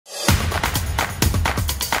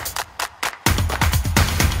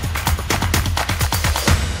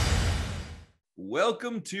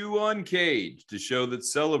Welcome to UNCAGED, the show that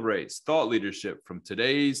celebrates thought leadership from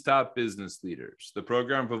today's top business leaders. The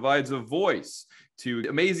program provides a voice to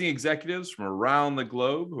amazing executives from around the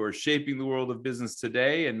globe who are shaping the world of business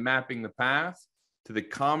today and mapping the path to the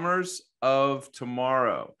commerce of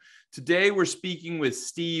tomorrow. Today, we're speaking with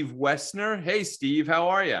Stephan Woessner. Hey, Steve, how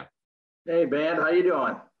are you? Hey, Ben, how you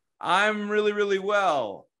doing? I'm really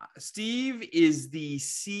well. Steve is the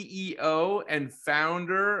CEO and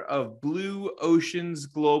founder of Blue Oceans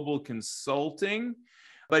Global Consulting,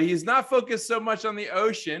 but he's not focused so much on the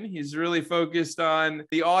ocean. He's really focused on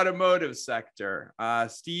the automotive sector.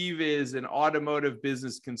 Steve is an automotive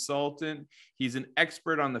business consultant. He's an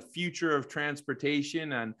expert on the future of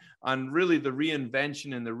transportation and on really the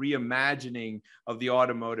reinvention and the reimagining of the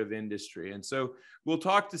automotive industry. And so we'll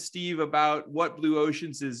talk to Steve about what Blue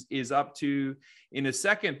Oceans is up to in a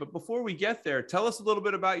second. But before we get there, tell us a little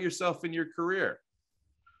bit about yourself and your career.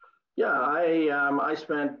 Yeah, I've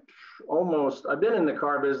been in the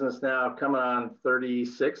car business now coming on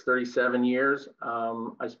 36, 37 years.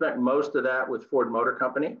 I spent most of that with Ford Motor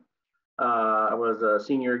Company. I was a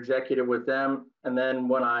senior executive with them. And then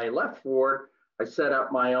when I left Ford, I set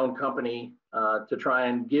up my own company to try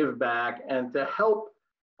and give back and to help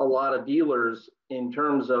a lot of dealers in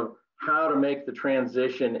terms of how to make the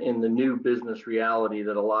transition in the new business reality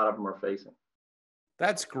that a lot of them are facing.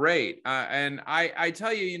 That's great. And I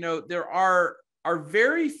tell you, there are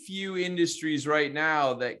very few industries right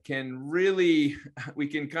now that can really, we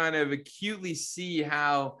can kind of acutely see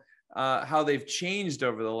how they've changed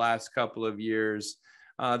over the last couple of years.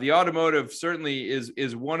 The automotive certainly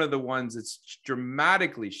is one of the ones that's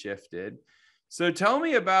dramatically shifted. So tell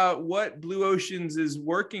me about what Blue Oceans is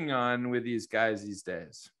working on with these guys these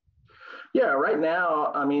days. Yeah, right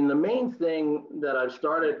now, I mean, the main thing that I've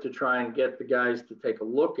started to try and get the guys to take a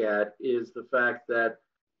look at is the fact that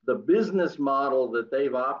the business model that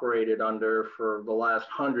they've operated under for the last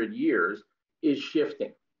 100 years is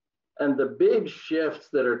shifting. And the big shifts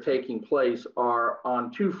that are taking place are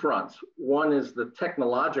on two fronts. One is the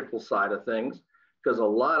technological side of things, because a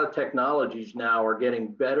lot of technologies now are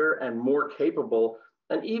getting better and more capable.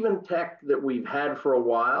 And even tech that we've had for a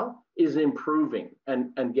while is improving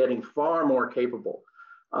and getting far more capable.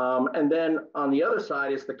 And then on the other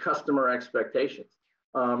side is the customer expectations.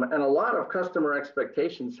 And a lot of customer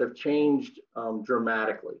expectations have changed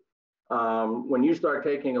dramatically. When you start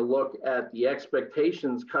taking a look at the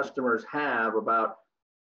expectations customers have about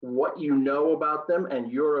what you know about them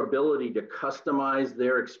and your ability to customize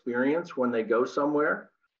their experience when they go somewhere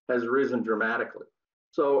has risen dramatically.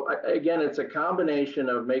 So again, it's a combination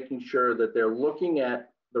of making sure that they're looking at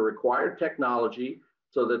the required technology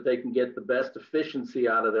so that they can get the best efficiency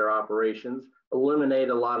out of their operations, eliminate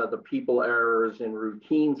a lot of the people errors and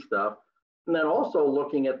routine stuff, and then also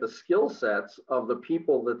looking at the skill sets of the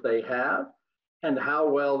people that they have and how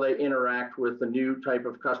well they interact with the new type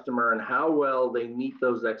of customer and how well they meet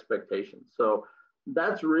those expectations. So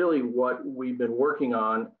that's really what we've been working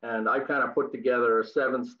on. And I kind of put together a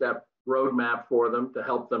 7-step roadmap for them to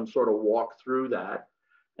help them sort of walk through that.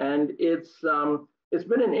 And it's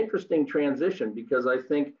been an interesting transition because I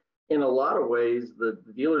think in a lot of ways, the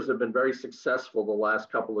dealers have been very successful the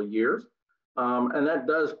last couple of years. And that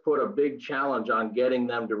does put a big challenge on getting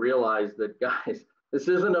them to realize that, guys, this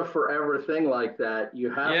isn't a forever thing like that. You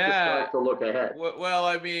have to start to look ahead. Well,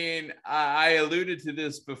 I mean, I alluded to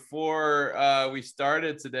this before we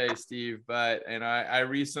started today, Steve, but I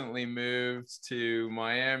recently moved to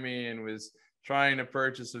Miami and was trying to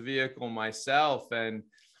purchase a vehicle myself. And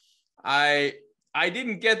I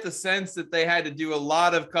didn't get the sense that they had to do a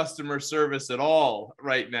lot of customer service at all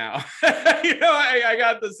right now. I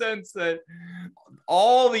got the sense that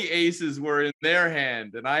all the aces were in their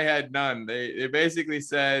hand and I had none. They basically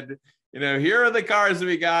said, here are the cars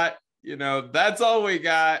we got. That's all we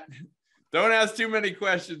got. Don't ask too many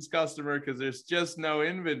questions, customer, because there's just no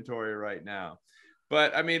inventory right now.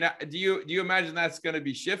 But I mean, do you imagine that's going to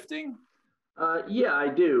be shifting? Yeah, I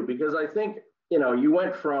do, because I think you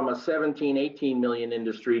went from a 17, 18 million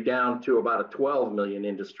industry down to about a 12 million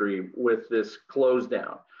industry with this close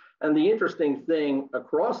down. And the interesting thing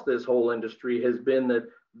across this whole industry has been that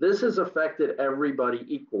this has affected everybody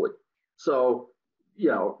equally. So,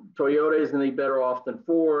 Toyota isn't any better off than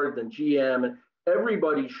Ford, than GM, and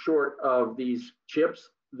everybody's short of these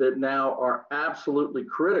chips that now are absolutely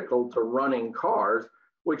critical to running cars,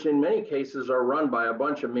 which in many cases are run by a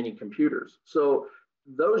bunch of mini computers. So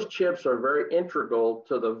those chips are very integral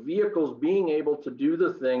to the vehicles being able to do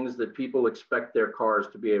the things that people expect their cars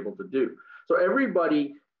to be able to do. So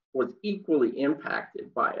everybody was equally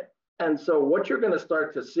impacted by it. And so what you're going to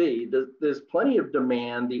start to see, there's plenty of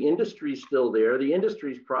demand. The industry's still there. The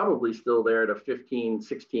industry's probably still there at a 15,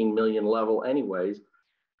 16 million level anyways.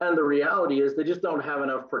 And the reality is they just don't have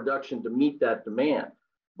enough production to meet that demand.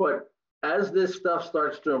 But as this stuff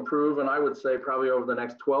starts to improve, and I would say probably over the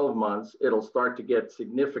next 12 months, it'll start to get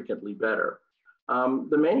significantly better.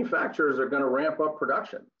 The manufacturers are going to ramp up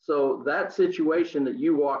production. So that situation that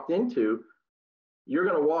you walked into, you're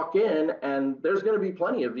going to walk in and there's going to be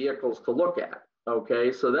plenty of vehicles to look at.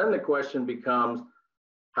 Okay, so then the question becomes,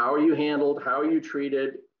 how are you handled? How are you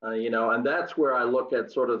treated? And that's where I look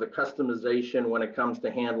at sort of the customization when it comes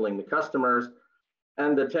to handling the customers.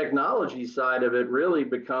 And the technology side of it really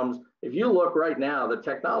becomes, if you look right now, the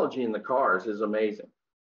technology in the cars is amazing.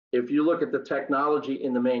 If you look at the technology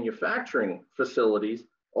in the manufacturing facilities,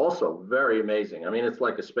 also very amazing. I mean, it's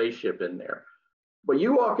like a spaceship in there. But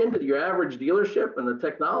you walk into your average dealership and the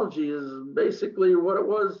technology is basically what it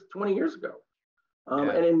was 20 years ago.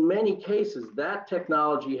 And in many cases, that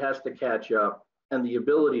technology has to catch up and the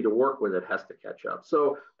ability to work with it has to catch up.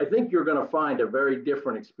 So I think you're going to find a very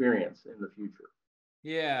different experience in the future.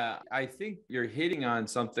 Yeah, I think you're hitting on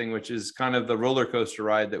something which is kind of the roller coaster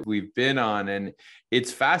ride that we've been on. And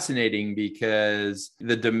it's fascinating because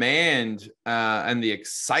the demand and the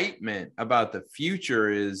excitement about the future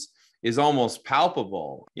is almost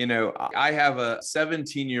palpable. I have a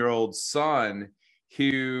 17-year-old son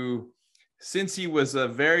who, since he was a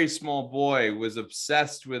very small boy, was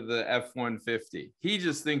obsessed with the F-150. He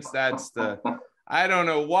just thinks that's I don't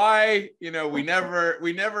know why, we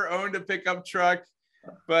never owned a pickup truck,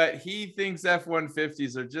 but he thinks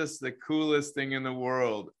F-150s are just the coolest thing in the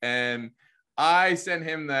world. And I sent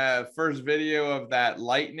him the first video of that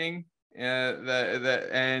Lightning.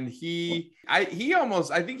 And he I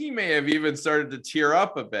think he may have even started to tear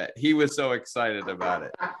up a bit. He was so excited about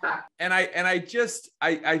it. And I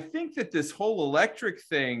think that this whole electric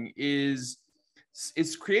thing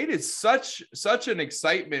it's created such an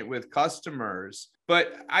excitement with customers,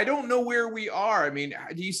 but I don't know where we are. I mean,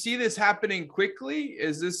 do you see this happening quickly?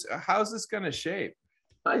 How's this going to shape?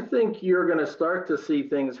 I think you're going to start to see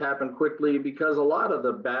things happen quickly because a lot of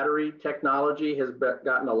the battery technology has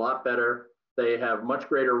gotten a lot better. They have much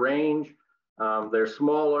greater range. They're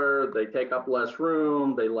smaller. They take up less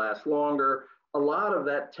room. They last longer. A lot of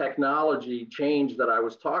that technology change that I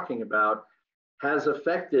was talking about has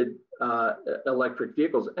affected electric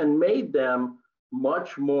vehicles and made them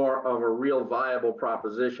much more of a real viable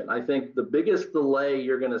proposition. I think the biggest delay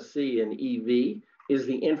you're going to see in EV is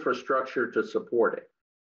the infrastructure to support it.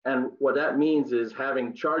 And what that means is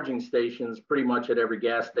having charging stations pretty much at every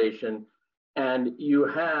gas station, and you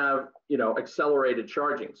have, accelerated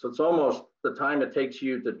charging. So it's almost the time it takes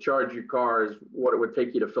you to charge your car is what it would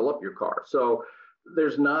take you to fill up your car. So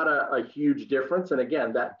there's not a huge difference. And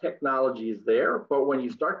again, that technology is there. But when you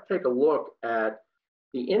start to take a look at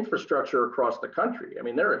the infrastructure across the country, I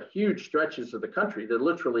mean, there are huge stretches of the country that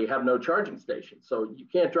literally have no charging stations. So you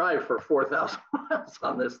can't drive for 4,000 miles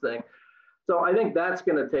on this thing. So I think that's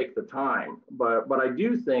going to take the time, but I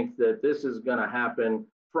do think that this is going to happen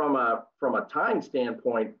from a time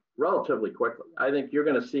standpoint relatively quickly. I think you're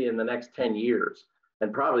going to see in the next 10 years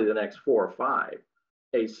and probably the next 4 or 5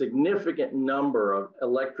 a significant number of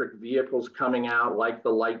electric vehicles coming out, like the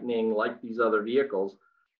Lightning, like these other vehicles.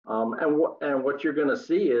 And what you're going to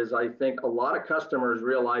see is, I think, a lot of customers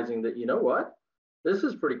realizing that, this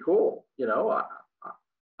is pretty cool.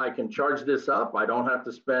 I can charge this up. I don't have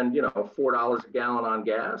to spend, $4 a gallon on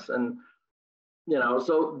gas. And,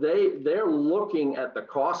 so they're looking at the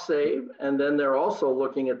cost save, and then they're also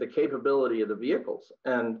looking at the capability of the vehicles.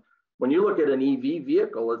 And when you look at an EV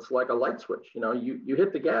vehicle, it's like a light switch. You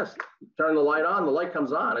hit the gas, you turn the light on, the light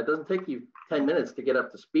comes on. It doesn't take you 10 minutes to get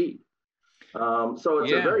up to speed. So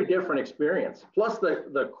it's a very different experience. Plus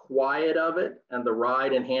the quiet of it and the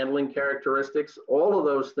ride and handling characteristics, all of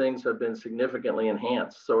those things have been significantly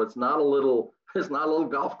enhanced. So it's not a little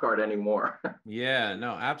golf cart anymore. Yeah,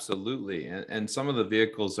 no, absolutely. And some of the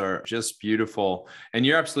vehicles are just beautiful. And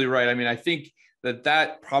you're absolutely right. I mean, I think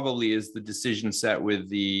that probably is the decision set with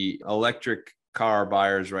the electric car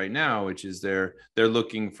buyers right now, which is they're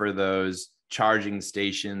looking for those charging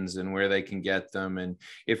stations and where they can get them. And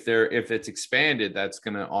if it's expanded, that's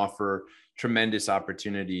going to offer tremendous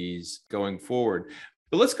opportunities going forward.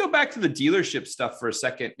 But let's go back to the dealership stuff for a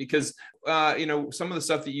second, because some of the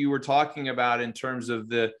stuff that you were talking about in terms of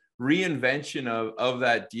the reinvention of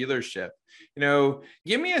that dealership,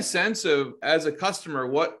 give me a sense of, as a customer,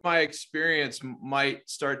 what my experience might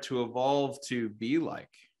start to evolve to be like.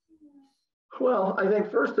 Well, I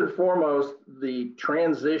think first and foremost, the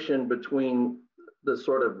transition between the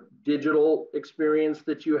sort of digital experience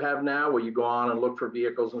that you have now, where you go on and look for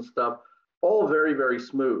vehicles and stuff, all very, very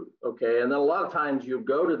smooth. Okay. And then a lot of times you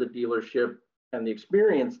go to the dealership and the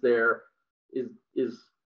experience there is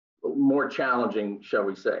more challenging, shall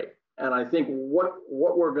we say. And I think what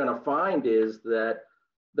we're going to find is that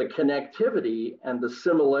the connectivity and the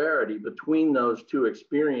similarity between those two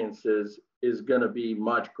experiences is going to be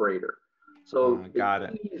much greater. So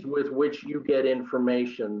the ease with which you get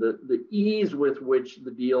information, the ease with which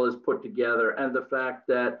the deal is put together, and the fact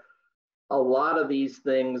that a lot of these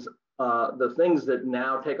things, the things that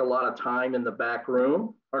now take a lot of time in the back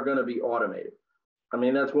room, are going to be automated. I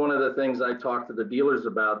mean, that's one of the things I talk to the dealers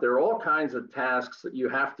about. There are all kinds of tasks that you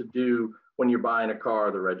have to do when you're buying a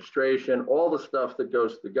car, the registration, all the stuff that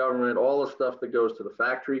goes to the government, all the stuff that goes to the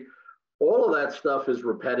factory. All of that stuff is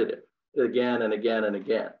repetitive again and again and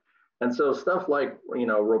again. And so stuff like,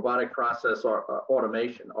 robotic process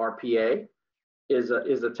automation, RPA, is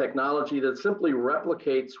a technology that simply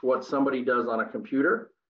replicates what somebody does on a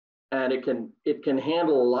computer, and it can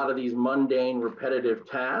handle a lot of these mundane, repetitive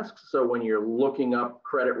tasks. So when you're looking up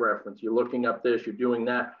credit reference, you're looking up this, you're doing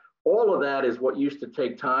that, all of that is what used to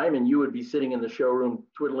take time, and you would be sitting in the showroom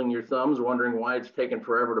twiddling your thumbs, wondering why it's taken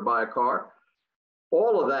forever to buy a car.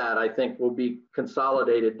 All of that, I think, will be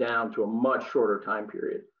consolidated down to a much shorter time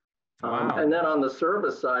period. Wow. And then on the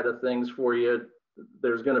service side of things for you,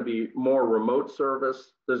 there's going to be more remote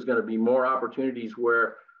service. There's going to be more opportunities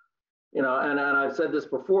where, and I've said this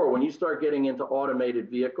before, when you start getting into automated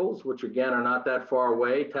vehicles, which again are not that far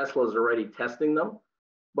away, Tesla's already testing them.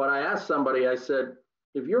 But I asked somebody, I said,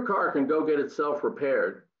 if your car can go get itself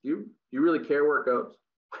repaired, do you really care where it goes?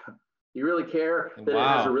 Do you really care that it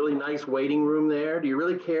has a really nice waiting room there? Do you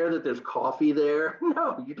really care that there's coffee there?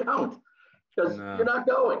 No, you don't, because you're not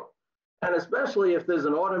going. And especially if there's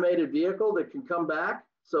an automated vehicle that can come back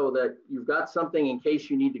so that you've got something in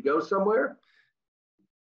case you need to go somewhere.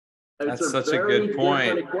 That's such a good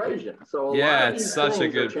point. Equation. So it's such a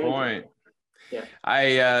good point.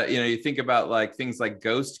 Yeah. You think about like things like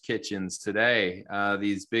ghost kitchens today,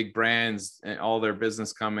 these big brands and all their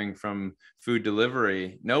business coming from food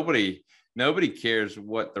delivery. Nobody cares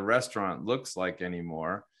what the restaurant looks like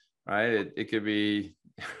anymore, right? It could be,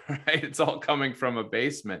 right? It's all coming from a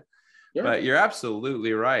basement. Yeah. But you're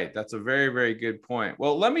absolutely right. That's a very, very good point.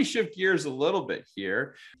 Well, let me shift gears a little bit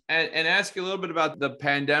here and ask you a little bit about the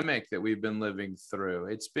pandemic that we've been living through.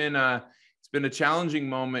 It's been a challenging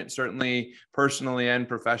moment, certainly personally and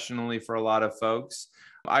professionally for a lot of folks.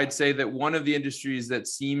 I'd say that one of the industries that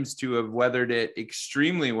seems to have weathered it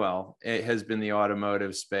extremely well, it has been the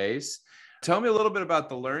automotive space. Tell me a little bit about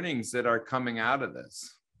the learnings that are coming out of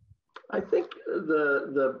this. I think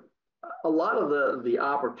a lot of the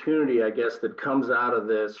opportunity, I guess, that comes out of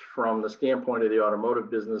this from the standpoint of the automotive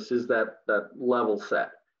business is that level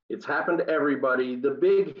set. It's happened to everybody. The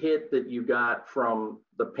big hit that you got from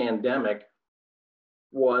the pandemic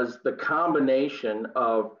was the combination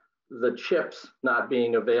of the chips not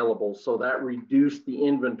being available. So that reduced the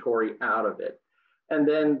inventory out of it. And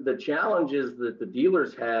then the challenges that the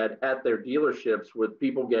dealers had at their dealerships with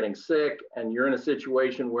people getting sick, and you're in a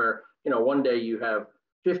situation where, one day you have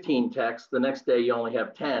 15 techs, the next day you only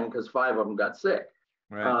have 10 because 5 of them got sick.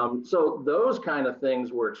 Right. So those kind of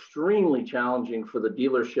things were extremely challenging for the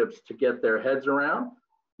dealerships to get their heads around.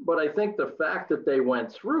 But I think the fact that they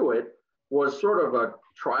went through it was sort of a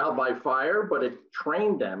trial by fire, but it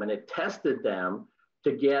trained them and it tested them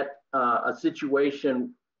to get a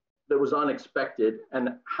situation that was unexpected, and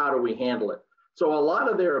how do we handle it? So a lot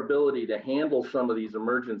of their ability to handle some of these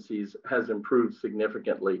emergencies has improved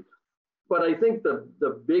significantly. But I think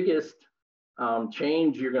the biggest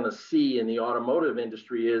change you're going to see in the automotive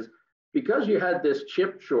industry is because you had this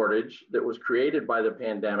chip shortage that was created by the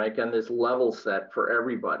pandemic and this level set for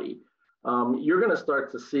everybody, you're going to start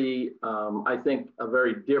to see, I think, a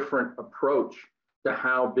very different approach to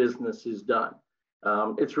how business is done.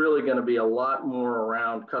 It's really going to be a lot more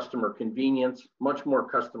around customer convenience, much more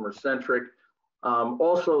customer centric.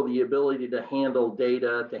 Also, the ability to handle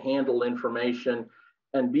data, to handle information,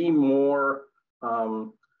 and be more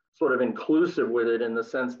sort of inclusive with it, in the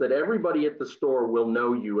sense that everybody at the store will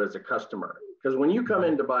know you as a customer. Because when you come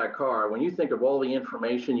in to buy a car, when you think of all the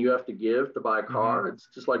information you have to give to buy a car, it's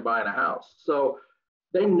just like buying a house. So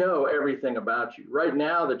they know everything about you. Right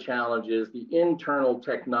now, the challenge is the internal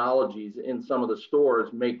technologies in some of the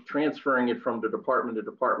stores make transferring it from department to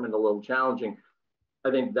department a little challenging.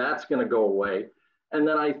 I think that's going to go away. And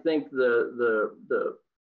then I think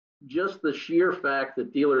just the sheer fact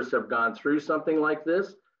that dealers have gone through something like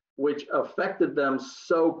this, which affected them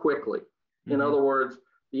so quickly. In other words,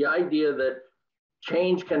 the idea that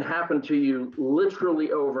change can happen to you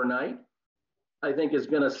literally overnight, I think is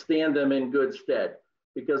going to stand them in good stead.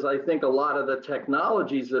 Because I think a lot of the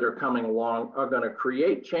technologies that are coming along are going to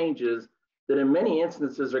create changes that in many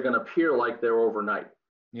instances are going to appear like they're overnight.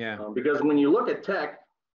 Yeah. Because when you look at tech,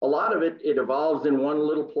 a lot of it evolves in one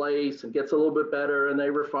little place and gets a little bit better, and they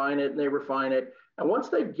refine it and they refine it. And once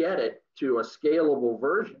they get it to a scalable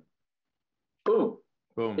version, boom,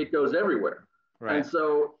 it goes everywhere. Right. And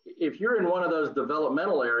so if you're in one of those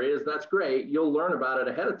developmental areas, that's great. You'll learn about it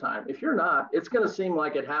ahead of time. If you're not, it's going to seem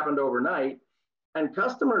like it happened overnight. And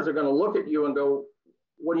customers are going to look at you and go,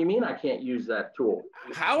 what do you mean I can't use that tool?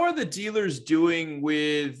 How are the dealers doing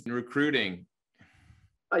with recruiting?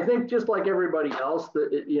 I think just like everybody else,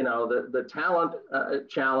 the talent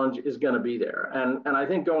challenge is going to be there. And I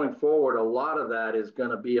think going forward, a lot of that is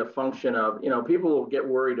going to be a function of, people will get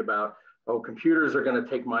worried about, oh, computers are going to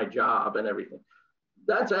take my job and everything.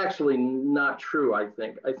 That's actually not true, I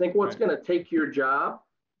think. I think what's going to take your job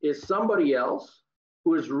is somebody else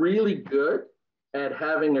who is really good at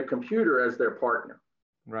having a computer as their partner,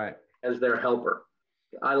 right? As their helper.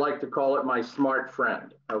 I like to call it my smart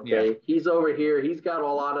friend. Okay. Yeah. He's over here. He's got a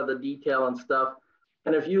lot of the detail and stuff.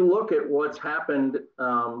 And if you look at what's happened,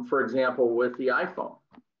 for example, with the iPhone,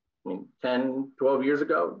 I mean, 10, 12 years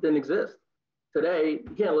ago, it didn't exist. Today,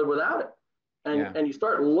 you can't live without it. And you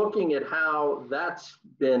start looking at how that's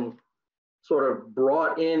been sort of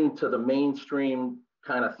brought into the mainstream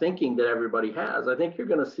kind of thinking that everybody has. I think you're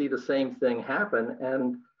going to see the same thing happen.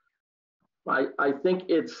 And I think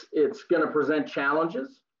it's going to present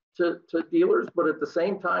challenges to dealers, but at the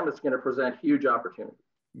same time, it's going to present huge opportunities.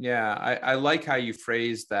 Yeah, I like how you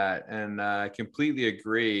phrased that, and I completely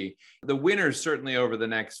agree. The winners certainly over the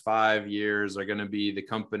next 5 years are going to be the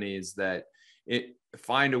companies that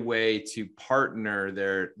find a way to partner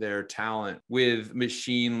their talent with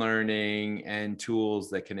machine learning and tools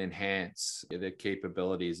that can enhance the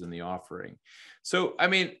capabilities in the offering. So, I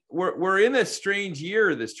mean, we're in a strange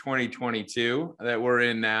year, this 2022 that we're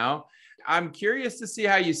in now. I'm curious to see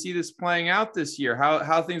how you see this playing out this year,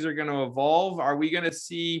 how things are going to evolve. Are we going to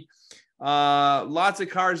see lots of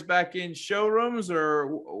cars back in showrooms, or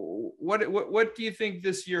what do you think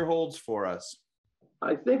this year holds for us?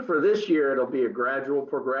 I think for this year, it'll be a gradual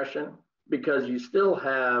progression because you still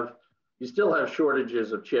have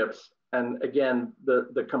shortages of chips. And again,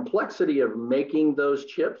 the complexity of making those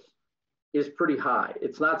chips is pretty high.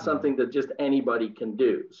 It's not something that just anybody can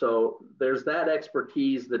do. So there's that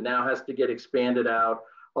expertise that now has to get expanded out.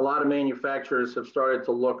 A lot of manufacturers have started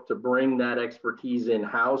to look to bring that expertise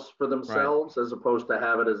in-house for themselves, as opposed to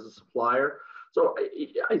have it as a supplier. So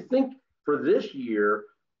I think for this year,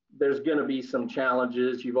 there's going to be some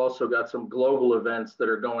challenges. You've also got some global events that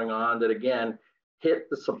are going on that, again, hit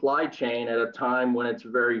the supply chain at a time when it's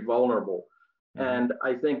very vulnerable. And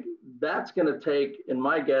I think that's going to take, in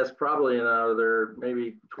my guess, probably another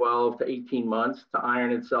maybe 12 to 18 months to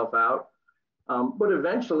iron itself out. But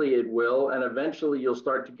eventually it will, and eventually you'll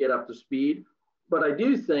start to get up to speed. But I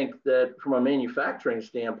do think that from a manufacturing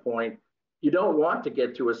standpoint, you don't want to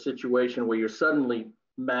get to a situation where you're suddenly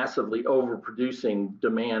massively overproducing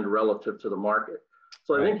demand relative to the market.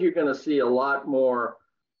 So I think you're going to see a lot more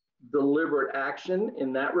deliberate action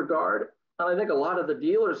in that regard. And I think a lot of the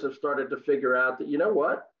dealers have started to figure out that, you know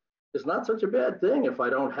what, it's not such a bad thing if I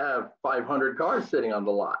don't have 500 cars sitting on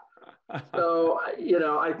the lot. So,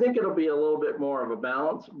 I think it'll be a little bit more of a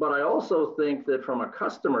balance, but I also think that from a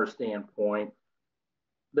customer standpoint,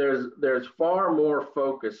 there's far more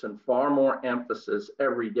focus and far more emphasis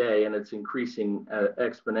every day, and it's increasing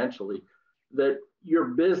exponentially, that your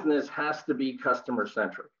business has to be customer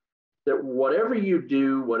centric. That whatever you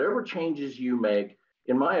do, whatever changes you make,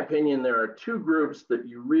 in my opinion, there are two groups that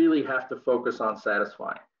you really have to focus on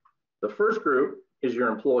satisfying. The first group is your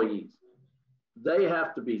employees. They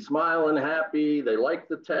have to be smiling, happy, they like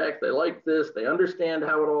the tech, they like this, they understand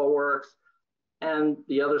how it all works. And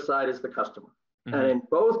the other side is the customer. And in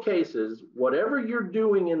both cases, whatever you're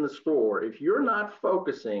doing in the store, if you're not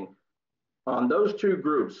focusing on those two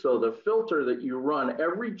groups, so the filter that you run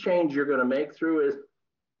every change you're going to make through is,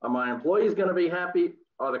 are my employees going to be happy?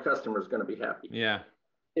 Are the customers going to be happy? Yeah.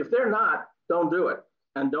 If they're not, don't do it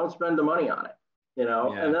and don't spend the money on it.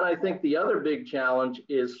 And then I think the other big challenge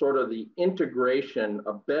is sort of the integration,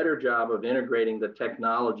 a better job of integrating the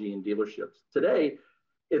technology in dealerships. Today,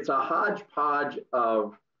 it's a hodgepodge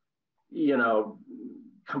of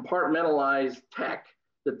compartmentalized tech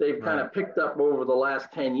that they've kind of picked up over the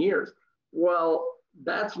last 10 years. Well,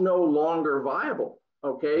 that's no longer viable.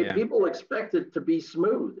 Okay. Yeah. People expect it to be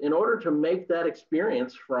smooth. In order to make that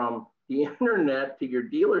experience from the internet to your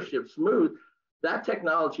dealership smooth, that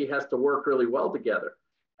technology has to work really well together.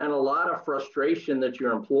 And a lot of frustration that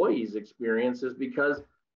your employees experience is because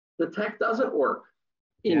the tech doesn't work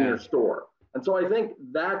in your store. And so I think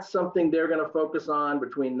that's something they're going to focus on.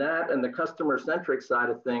 Between that and the customer centric side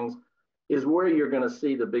of things is where you're going to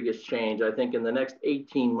see the biggest change. I think in the next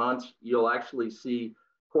 18 months, you'll actually see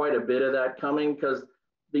quite a bit of that coming, because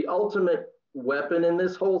the ultimate weapon in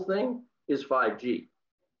this whole thing is 5G.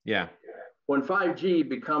 Yeah. When 5G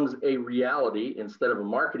becomes a reality instead of a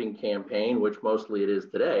marketing campaign, which mostly it is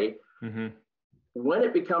today, when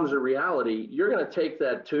it becomes a reality, you're going to take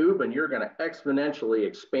that tube and you're going to exponentially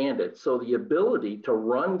expand it. So the ability to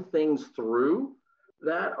run things through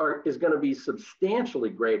that is going to be substantially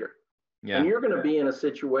greater. Yeah. And you're going to be in a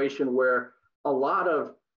situation where a lot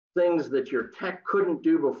of things that your tech couldn't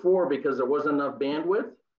do before because there wasn't enough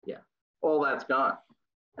bandwidth, all that's gone.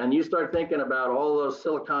 And you start thinking about all those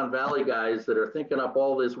Silicon Valley guys that are thinking up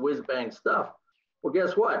all this whiz bang stuff. Well,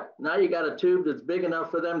 guess what? Now you got a tube that's big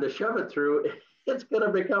enough for them to shove it through. It's going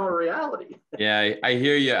to become a reality. Yeah, I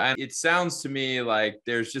hear you. It sounds to me like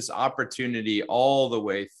there's just opportunity all the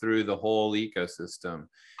way through the whole ecosystem,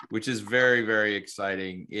 which is very, very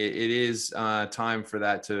exciting. It is time for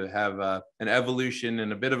that to have an evolution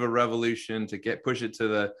and a bit of a revolution to push it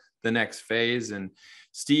to the next phase. And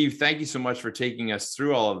Steve, thank you so much for taking us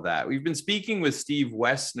through all of that. We've been speaking with Steve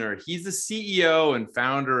Woessner. He's the CEO and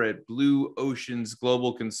founder at Blue Oceans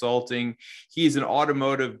Global Consulting. He's an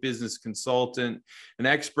automotive business consultant, an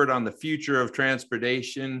expert on the future of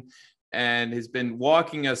transportation, and has been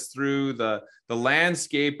walking us through the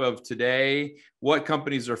landscape of today, what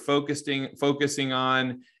companies are focusing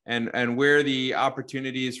on, and where the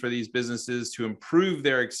opportunities for these businesses to improve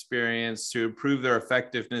their experience, to improve their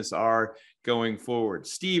effectiveness are going forward.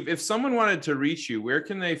 Steve, if someone wanted to reach you, where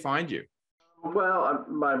can they find you? Well,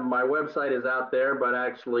 my website is out there, but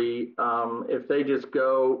actually, if they just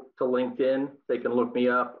go to LinkedIn, they can look me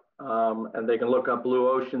up, and they can look up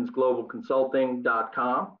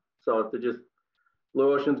blueoceansglobalconsulting.com. So if they just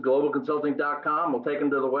blueoceansglobalconsulting.com, we'll take them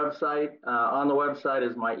to the website. On the website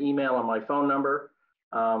is my email and my phone number.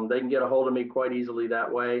 They can get a hold of me quite easily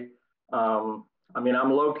that way. I'm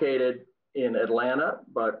located in Atlanta,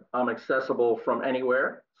 but I'm accessible from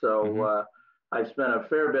anywhere. So I've spent a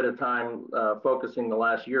fair bit of time focusing the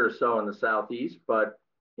last year or so in the Southeast, but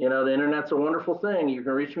the internet's a wonderful thing. You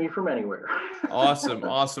can reach me from anywhere. Awesome.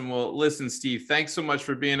 Awesome. Well, listen, Steve, thanks so much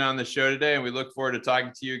for being on the show today, and we look forward to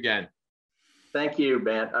talking to you again. Thank you,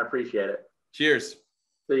 Ben. I appreciate it. Cheers.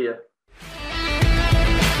 See ya.